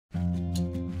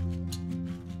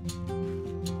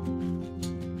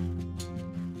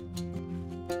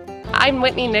I'm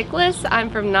Whitney Nickless. I'm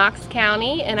from Knox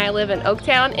County and I live in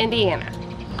Oaktown, Indiana.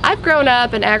 I've grown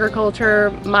up in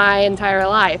agriculture my entire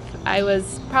life. I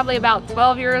was probably about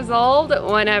 12 years old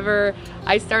whenever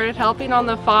I started helping on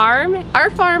the farm. Our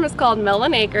farm is called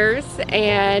Melon Acres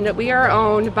and we are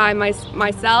owned by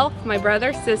myself, my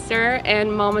brother, sister,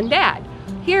 and mom and dad.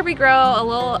 Here we grow a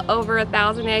little over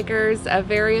 1,000 acres of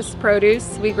various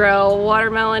produce. We grow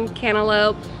watermelon,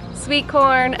 cantaloupe, sweet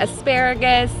corn,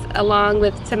 asparagus, along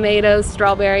with tomatoes,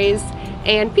 strawberries,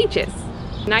 and peaches.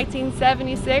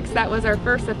 1976, that was our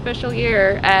first official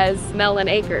year as Melon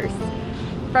Acres.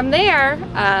 From there,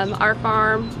 our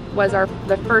farm was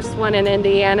the first one in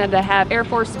Indiana to have Air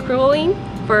Force cooling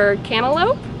for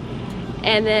cantaloupe.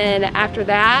 And then after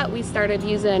that, we started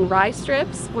using rye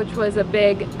strips, which was a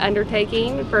big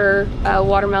undertaking for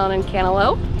watermelon and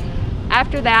cantaloupe.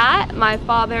 After that, my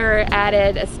father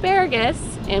added asparagus,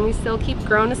 and we still keep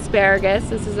growing asparagus.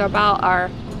 This is about our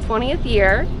 20th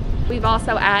year. We've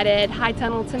also added high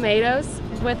tunnel tomatoes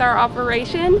with our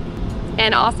operation,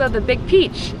 and also the big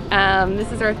peach.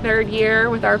 This is our 3rd year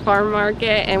with our farm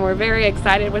market, and we're very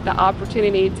excited with the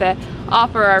opportunity to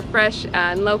offer our fresh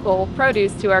and local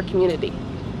produce to our community.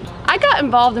 I got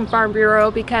involved in Farm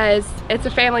Bureau because it's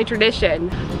a family tradition.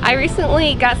 I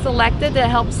recently got selected to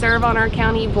help serve on our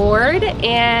county board,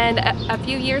 and a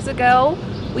few years ago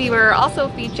we were also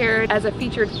featured as a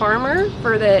featured farmer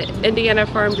for the Indiana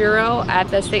Farm Bureau at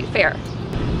the State Fair.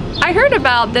 I heard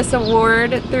about this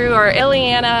award through our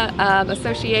Indiana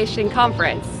Association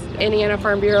conference. Indiana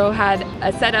Farm Bureau had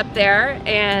a setup there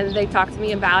and they talked to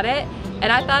me about it,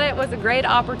 and I thought it was a great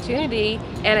opportunity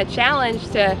and a challenge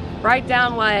to write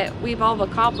down what we've all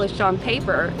accomplished on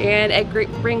paper, and it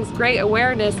brings great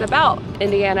awareness about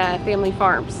Indiana family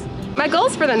farms. My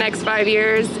goals for the next 5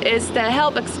 years is to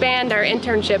help expand our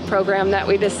internship program that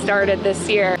we just started this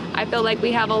year. I feel like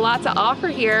we have a lot to offer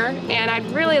here, and I'd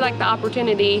really like the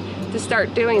opportunity to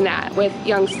start doing that with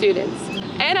young students.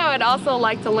 And I would also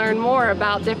like to learn more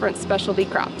about different specialty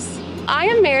crops. I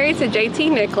am married to JT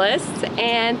Nickless,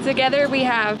 and together we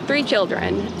have 3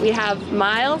 children. We have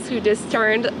Miles, who just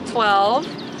turned 12.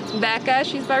 Becca,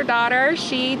 she's our daughter.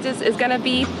 She just is gonna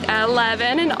be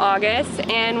 11 in August,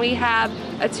 and we have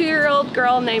a 2-year-old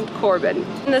girl named Corbin.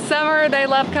 In the summer, they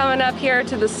love coming up here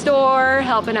to the store,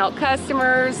 helping out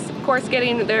customers, of course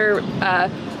getting their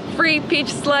free peach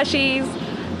slushies.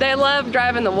 They love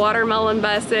driving the watermelon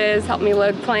buses, help me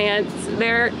load plants.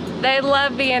 They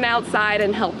love being outside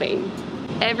and helping.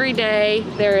 Every day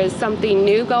there is something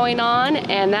new going on,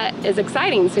 and that is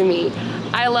exciting to me.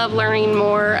 I love learning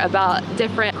more about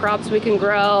different crops we can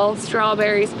grow,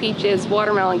 strawberries, peaches,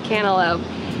 watermelon, cantaloupe.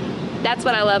 That's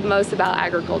what I love most about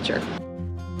agriculture.